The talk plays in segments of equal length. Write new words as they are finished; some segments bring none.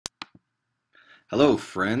Hello,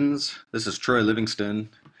 friends. This is Troy Livingston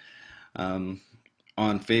um,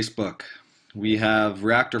 on Facebook. We have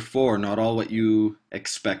Reactor 4, not all what you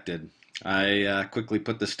expected. I quickly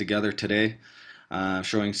put this together today,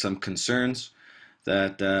 showing some concerns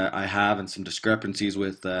that I have and some discrepancies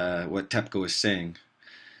with what TEPCO is saying.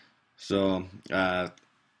 So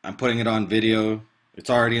I'm putting it on video. It's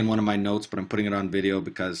already in one of my notes, but I'm putting it on video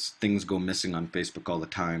because things go missing on Facebook all the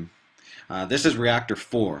time. This is Reactor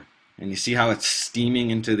 4, and you see how it's steaming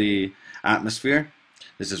into the atmosphere?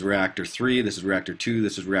 This is Reactor 3, this is Reactor 2,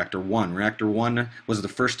 this is Reactor 1. Reactor 1 was the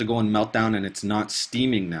first to go and melt down, and it's not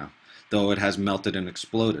steaming now, though it has melted and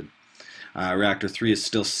exploded. Reactor 3 is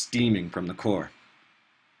still steaming from the core.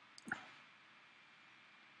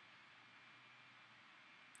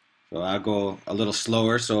 So I'll go a little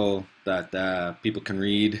slower so that people can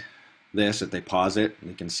read this if they pause it and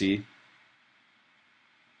you can see.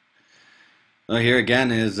 Well, here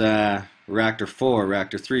again is Reactor 4,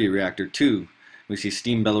 Reactor 3, Reactor 2. We see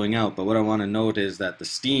steam billowing out, but what I want to note is that the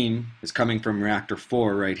steam is coming from Reactor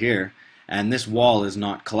 4 right here, and this wall is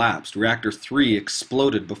not collapsed. Reactor 3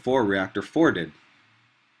 exploded before Reactor 4 did.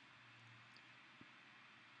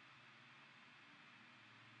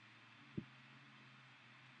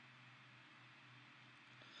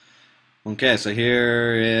 Okay, so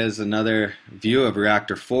here is another view of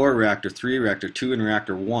Reactor 4, Reactor 3, Reactor 2, and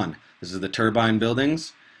Reactor 1. This is the turbine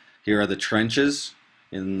buildings. Here are the trenches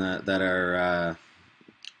that are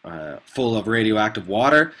full of radioactive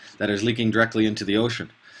water that is leaking directly into the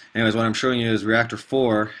ocean. Anyways, what I'm showing you is Reactor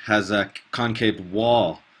 4 has a concave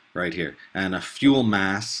wall right here and a fuel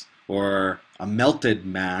mass or a melted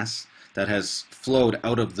mass that has flowed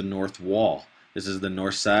out of the north wall. This is the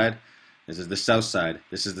north side. This is the south side.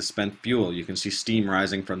 This is the spent fuel. You can see steam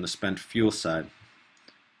rising from the spent fuel side.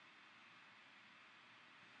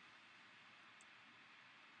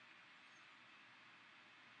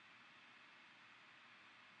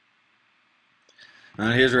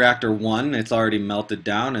 Here's Reactor 1. It's already melted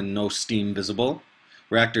down and no steam visible.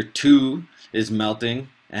 Reactor 2 is melting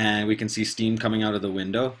and we can see steam coming out of the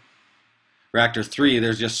window. Reactor 3,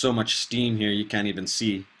 there's just so much steam here you can't even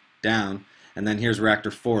see down. And then here's Reactor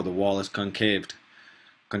 4. The wall is concaved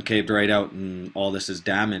right out, and all this is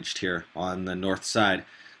damaged here on the north side.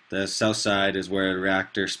 The south side is where the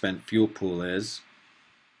reactor spent fuel pool is.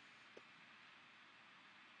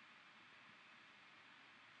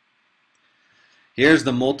 Here's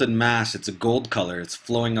the molten mass. It's a gold color. It's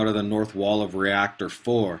flowing out of the north wall of Reactor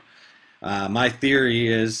 4. My theory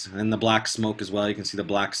is, and the black smoke as well, you can see the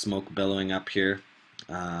black smoke billowing up here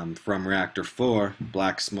from Reactor 4.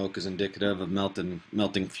 Black smoke is indicative of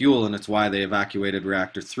melting fuel, and it's why they evacuated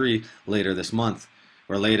Reactor 3 later this month,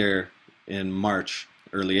 or later in March,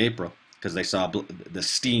 early April, because they saw the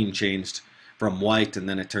steam changed from white and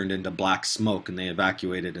then it turned into black smoke and they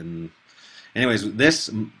evacuated. And anyways,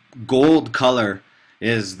 this gold color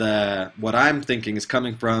is what I'm thinking is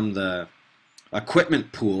coming from the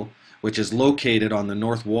equipment pool, which is located on the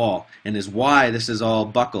north wall, and is why this is all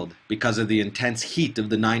buckled, because of the intense heat of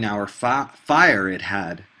the 9-hour fire it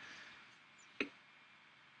had.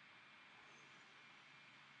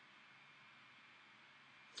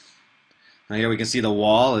 Now here we can see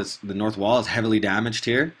the north wall is heavily damaged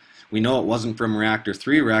here. We know it wasn't from Reactor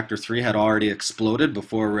 3. Reactor 3 had already exploded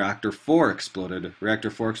before Reactor 4 exploded. Reactor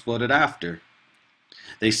 4 exploded after.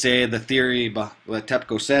 They say the theory, what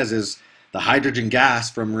TEPCO says, is the hydrogen gas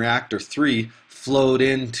from Reactor 3 flowed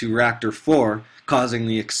into Reactor 4, causing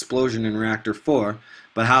the explosion in Reactor 4.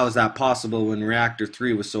 But how is that possible when Reactor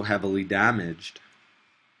 3 was so heavily damaged?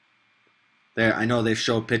 There, I know they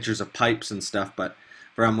show pictures of pipes and stuff, but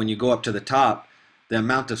from when you go up to the top, the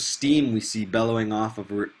amount of steam we see bellowing off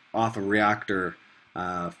of Reactor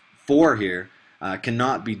 4 here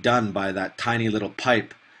cannot be done by that tiny little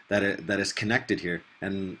pipe that is connected here.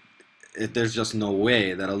 And there's just no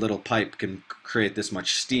way that a little pipe can create this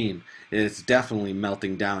much steam. It's definitely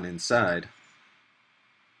melting down inside.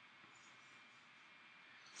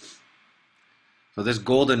 So this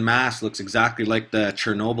golden mass looks exactly like the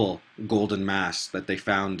Chernobyl golden mass that they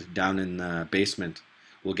found down in the basement.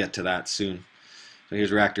 We'll get to that soon. So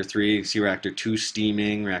here's Reactor 3. You can see Reactor 2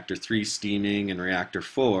 steaming, Reactor 3 steaming, and Reactor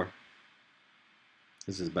 4.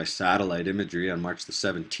 This is by satellite imagery on March the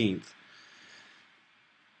 17th.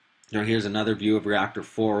 Now here's another view of Reactor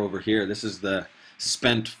 4 over here. This is the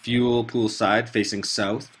spent fuel pool side facing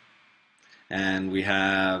south. And we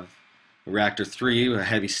have Reactor 3 with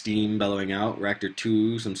heavy steam bellowing out. Reactor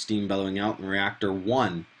 2, some steam bellowing out. And Reactor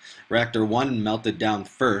 1. Reactor 1 melted down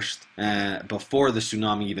first before the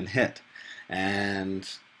tsunami even hit. And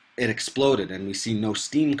it exploded and we see no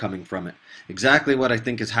steam coming from it. Exactly what I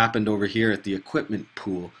think has happened over here at the equipment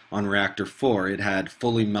pool on Reactor 4. It had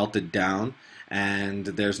fully melted down and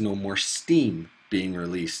there's no more steam being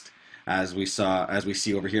released. As we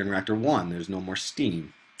see over here in Reactor 1, there's no more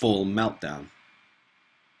steam. Full meltdown.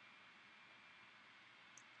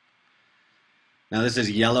 Now this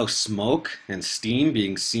is yellow smoke and steam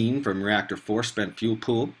being seen from Reactor 4 spent fuel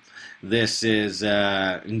pool. This is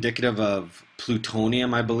indicative of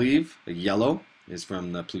plutonium, I believe. The yellow is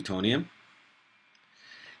from the plutonium.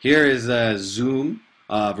 Here is a zoom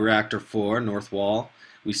of Reactor 4 north wall.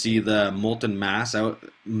 We see the molten mass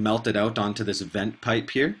melted out onto this vent pipe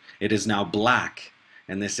here. It is now black,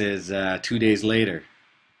 and this is 2 days later.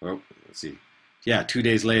 Or let's see, yeah, 2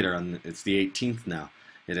 days later. It's the 18th now.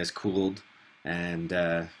 It has cooled,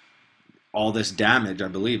 and all this damage, I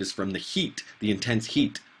believe, is from the heat, the intense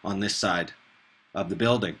heat on this side of the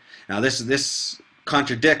building. Now this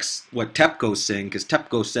contradicts what TEPCO is saying, because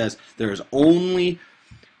TEPCO says there's only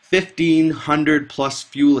 1,500 plus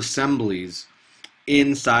fuel assemblies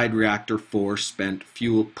inside Reactor 4 spent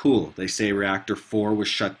fuel pool. They say Reactor 4 was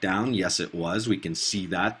shut down. Yes, it was. We can see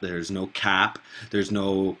that. There's no cap. There's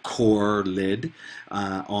no core lid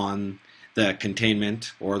on the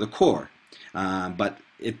containment or the core. But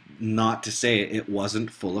not to say it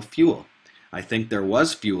wasn't full of fuel. I think there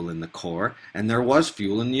was fuel in the core, and there was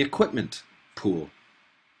fuel in the equipment pool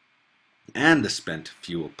and the spent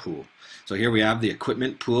fuel pool. So here we have the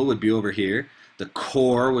equipment pool would be over here, the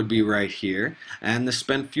core would be right here, and the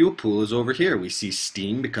spent fuel pool is over here. We see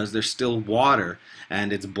steam because there's still water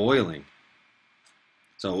and it's boiling.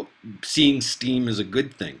 So seeing steam is a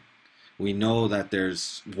good thing. We know that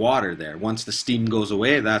there's water there. Once the steam goes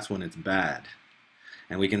away, that's when it's bad.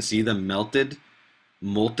 And we can see the melted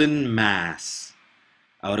molten mass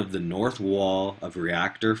out of the north wall of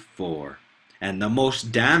Reactor 4. And the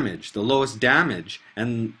most damage, the lowest damage,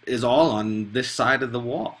 and is all on this side of the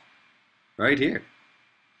wall, right here.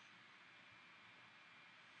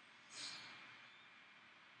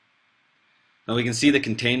 Now we can see the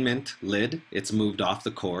containment lid. It's moved off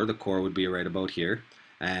the core. The core would be right about here,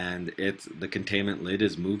 and the containment lid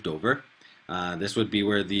is moved over. This would be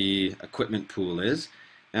where the equipment pool is,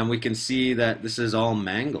 and we can see that this is all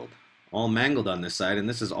mangled on this side, and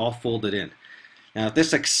this is all folded in. Now if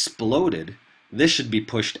this exploded, this should be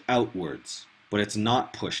pushed outwards, but it's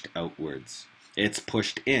not pushed outwards. It's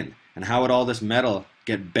pushed in. And how would all this metal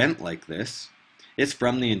get bent like this? It's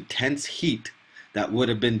from the intense heat that would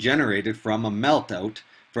have been generated from a melt out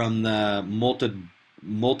from the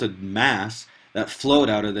molten mass that flowed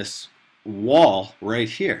out of this wall right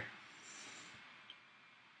here.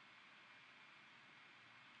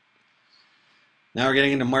 Now we're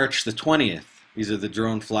getting into March the 20th. These are the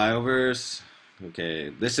drone flyovers. Okay,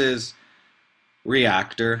 this is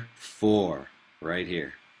Reactor 4 right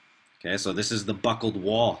here. Okay, so this is the buckled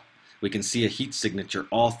wall. We can see a heat signature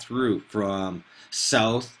all through from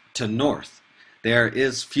south to north. There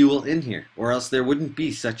is fuel in here, or else there wouldn't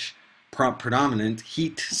be such predominant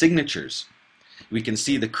heat signatures. We can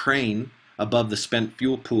see the crane above the spent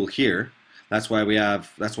fuel pool here. That's why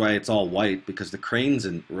it's all white, because the crane's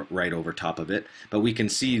right over top of it. But we can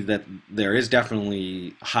see that there is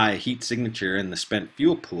definitely high heat signature in the spent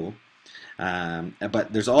fuel pool.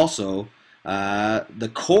 But there's also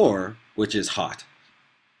the core, which is hot.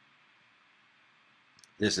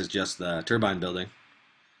 This is just the turbine building.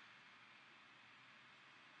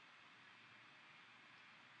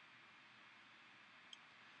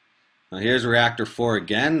 Now here's Reactor 4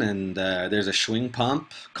 again, and there's a swing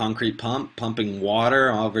pump, concrete pump, pumping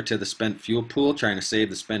water over to the spent fuel pool, trying to save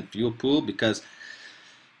the spent fuel pool, because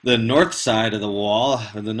the north side of the wall,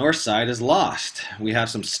 the north side, is lost. We have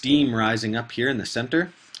some steam rising up here in the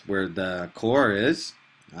center where the core is,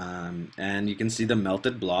 and you can see the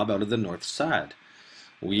melted blob out of the north side.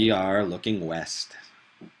 We are looking west.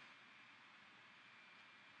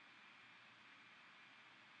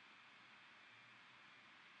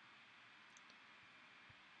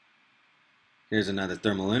 Here's another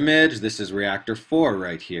thermal image. This is Reactor 4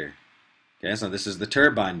 right here. Okay, so this is the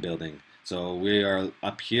turbine building. So we are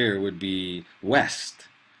up here would be west,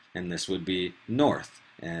 and this would be north,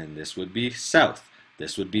 and this would be south.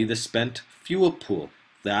 This would be the spent fuel pool.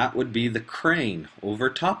 That would be the crane over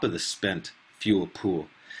top of the spent fuel pool.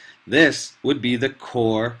 This would be the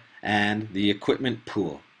core and the equipment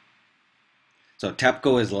pool. So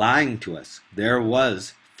TEPCO is lying to us. There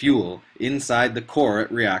was fuel inside the core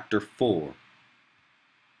at Reactor 4.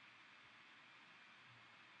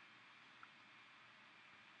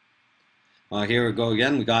 Well, here we go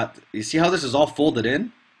again. You see how this is all folded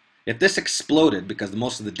in? If this exploded, because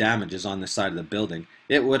most of the damage is on this side of the building,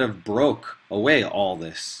 it would have broke away all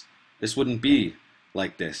this. This wouldn't be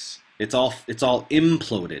like this. It's all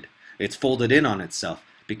imploded. It's folded in on itself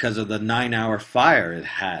because of the 9-hour fire it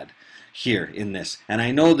had here in this. And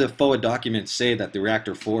I know the FOA documents say that the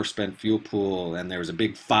reactor 4 spent fuel pool and there was a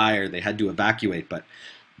big fire, they had to evacuate, but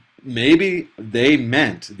maybe they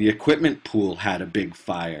meant the equipment pool had a big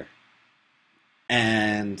fire.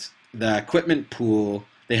 And the equipment pool,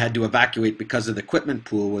 they had to evacuate because of the equipment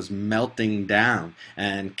pool was melting down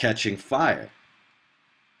and catching fire.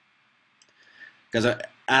 Because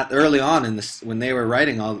early on in this, when they were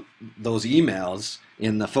writing all those emails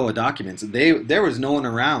in the FOA documents, there was no one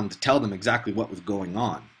around to tell them exactly what was going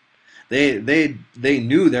on. They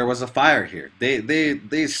knew there was a fire here.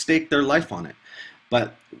 They staked their life on it.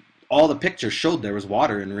 But all the pictures showed there was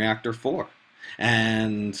water in reactor 4.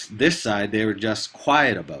 And this side they were just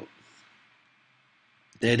quiet about.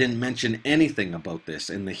 They didn't mention anything about this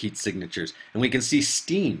in the heat signatures. And we can see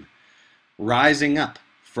steam rising up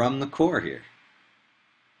from the core here.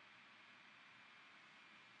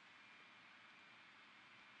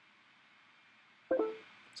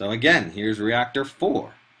 So again, here's reactor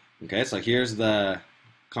 4. Okay, so here's the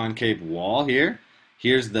concave wall here.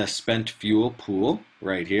 Here's the spent fuel pool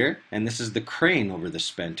right here. And this is the crane over the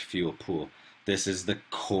spent fuel pool. This is the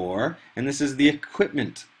core, and this is the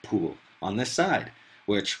equipment pool on this side,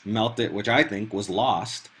 which melted, which I think was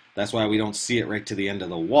lost. That's why we don't see it right to the end of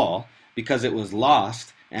the wall, because it was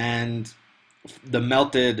lost, and the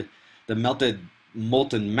melted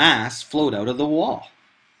molten mass flowed out of the wall.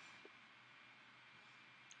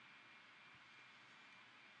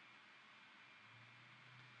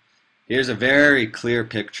 Here's a very clear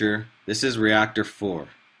picture. This is reactor 4,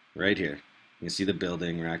 right here. You can see the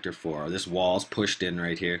building, reactor 4. This wall's pushed in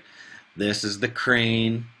right here. This is the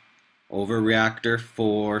crane over reactor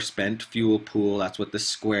 4, spent fuel pool. That's what the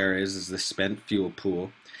square is the spent fuel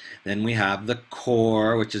pool. Then we have the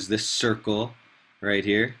core, which is this circle right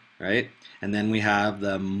here, right? And then we have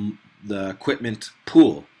the equipment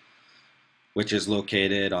pool, which is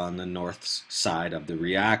located on the north side of the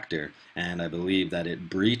reactor. And I believe that it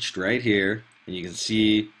breached right here. And you can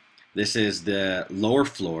see this is the lower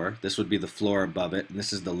floor. This would be the floor above it. And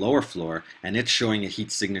this is the lower floor. And it's showing a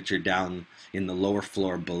heat signature down in the lower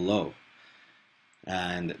floor below.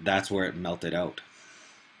 And that's where it melted out.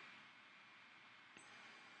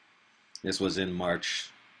 This was in March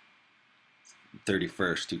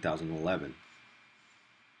 31st, 2011.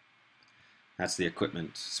 That's the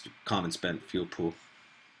equipment, common spent fuel pool.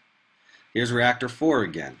 Here's reactor 4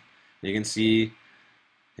 again. You can see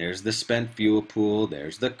there's the spent fuel pool,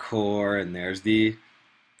 there's the core, and there's the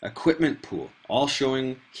equipment pool, all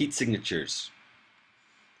showing heat signatures.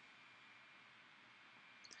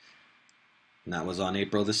 And that was on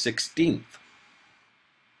April the 16th.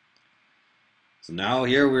 So now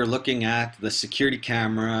here we're looking at the security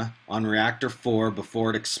camera on reactor 4 before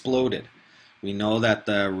it exploded. We know that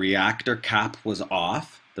the reactor cap was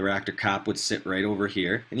off. The reactor cap would sit right over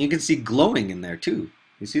here. And you can see glowing in there too.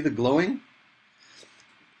 You see the glowing?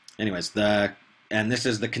 Anyways, and this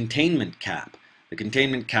is the containment cap. The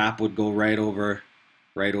containment cap would go right over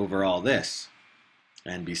all this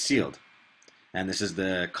and be sealed. And this is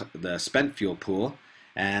the spent fuel pool,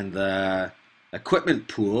 and the equipment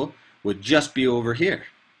pool would just be over here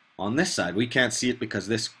on this side. We can't see it because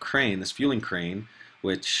this crane, this fueling crane,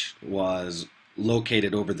 which was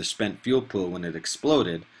located over the spent fuel pool when it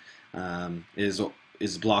exploded,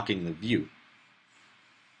 is blocking the view.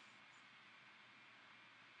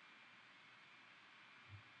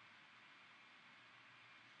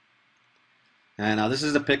 And now this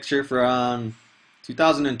is a picture from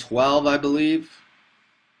 2012, I believe.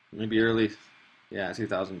 Maybe early, yeah,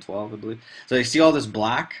 2012, I believe. So you see all this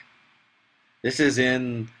black? This is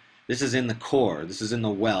in the core. This is in the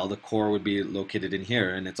well. The core would be located in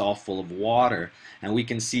here, and it's all full of water. And we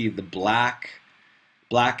can see the black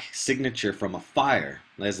signature from a fire,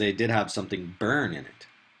 as they did have something burn in it.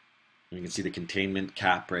 And you can see the containment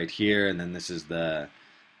cap right here, and then this is the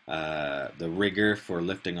rigger for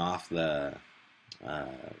lifting off the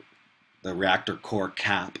reactor core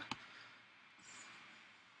cap.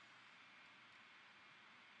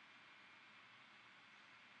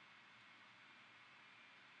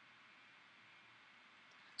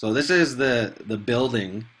 So this is the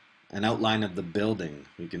building, an outline of the building.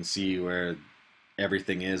 You can see where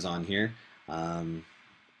everything is on here. All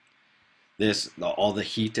the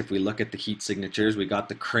heat, if we look at the heat signatures, we got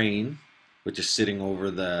the crane, which is sitting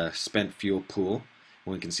over the spent fuel pool.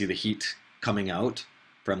 And we can see the heat coming out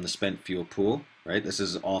from the spent fuel pool, right? This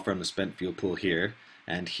is all from the spent fuel pool here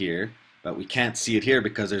and here. but we can't see it here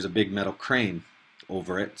because there's a big metal crane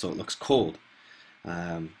over it, so it looks cold.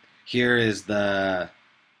 Here is the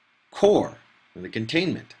core, or the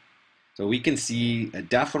containment. So we can see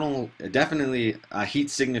definitely a heat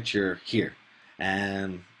signature here.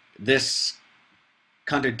 And this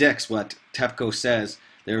contradicts what TEPCO says.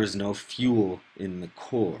 There is no fuel in the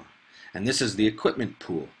core. And this is the equipment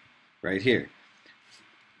pool right here.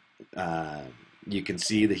 You can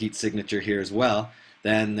see the heat signature here as well.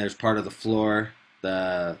 Then there's part of the floor,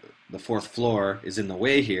 the fourth floor is in the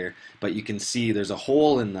way here, but you can see there's a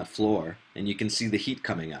hole in the floor and you can see the heat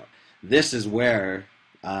coming out. This is where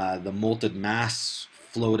the molten mass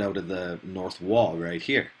flowed out of the north wall right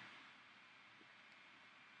here.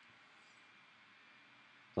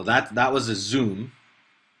 So that was a zoom.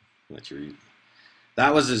 Let you read.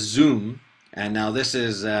 That was a zoom, and now this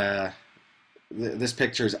is this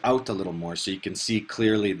picture is out a little more, so you can see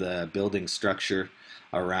clearly the building structure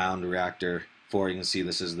around Reactor 4. You can see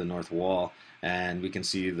this is the north wall, and we can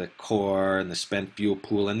see the core and the spent fuel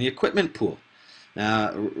pool and the equipment pool.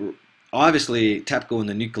 Now, obviously, TEPCO in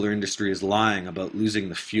the nuclear industry is lying about losing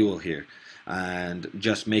the fuel here, and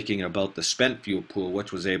just making it about the spent fuel pool,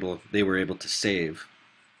 which they were able to save.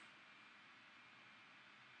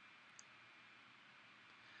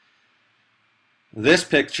 This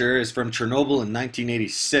picture is from Chernobyl in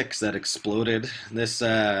 1986 that exploded. This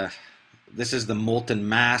is the molten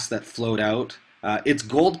mass that flowed out. It's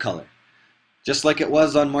gold color, just like it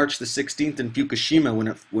was on March the 16th in Fukushima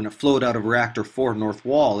when it flowed out of Reactor 4 north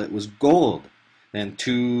wall. It was gold. Then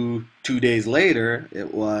two days later,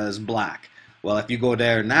 it was black. Well, if you go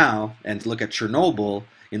there now and look at Chernobyl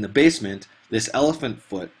in the basement, this elephant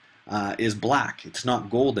foot is black. It's not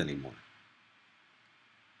gold anymore.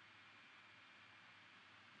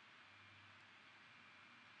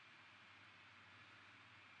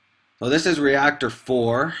 So this is Reactor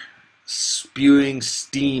 4 spewing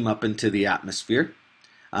steam up into the atmosphere.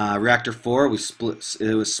 Reactor 4 was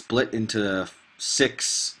split into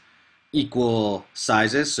 6 equal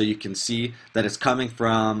sizes, so you can see that it's coming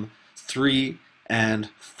from 3 and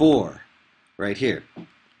 4 right here.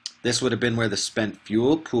 This would have been where the spent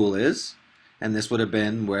fuel pool is, and this would have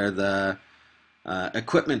been where the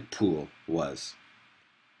equipment pool was.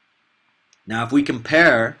 Now if we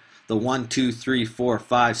compare the 1, 2, 3, 4,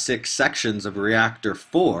 5, 6 sections of Reactor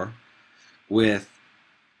 4 with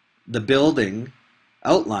the building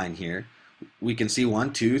outline here, we can see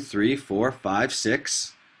 1, 2, 3, 4, 5,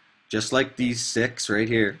 6, just like these 6 right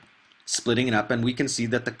here, splitting it up, and we can see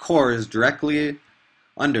that the core is directly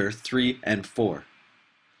under 3 and 4.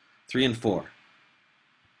 3 and 4.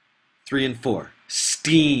 3 and 4.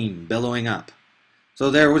 Steam billowing up. So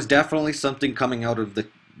there was definitely something coming out of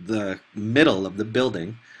the middle of the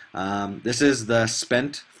building. This is the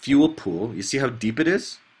spent fuel pool. You see how deep it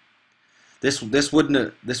is? This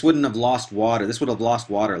wouldn't have lost water. This would have lost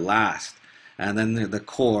water last. And then the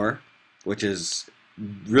core, which is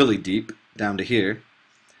really deep down to here.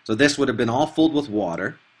 So this would have been all filled with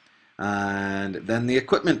water. And then the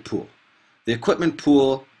equipment pool. The equipment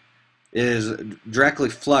pool is directly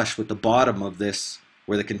flush with the bottom of this,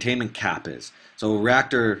 where the containment cap is. So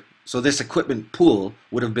this equipment pool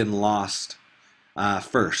would have been lost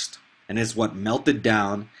first, and it's what melted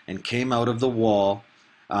down and came out of the wall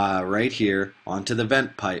right here onto the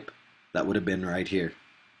vent pipe that would have been right here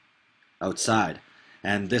outside.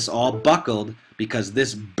 And this all buckled because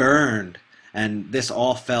this burned, and this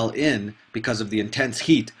all fell in because of the intense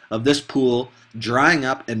heat of this pool drying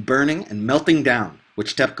up and burning and melting down,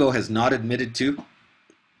 which TEPCO has not admitted to.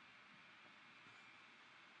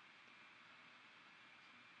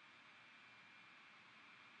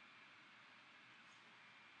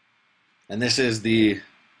 And this is the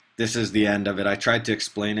end of it. I tried to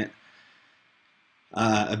explain it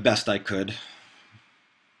best I could.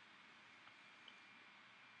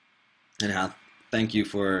 And thank you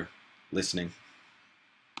for listening.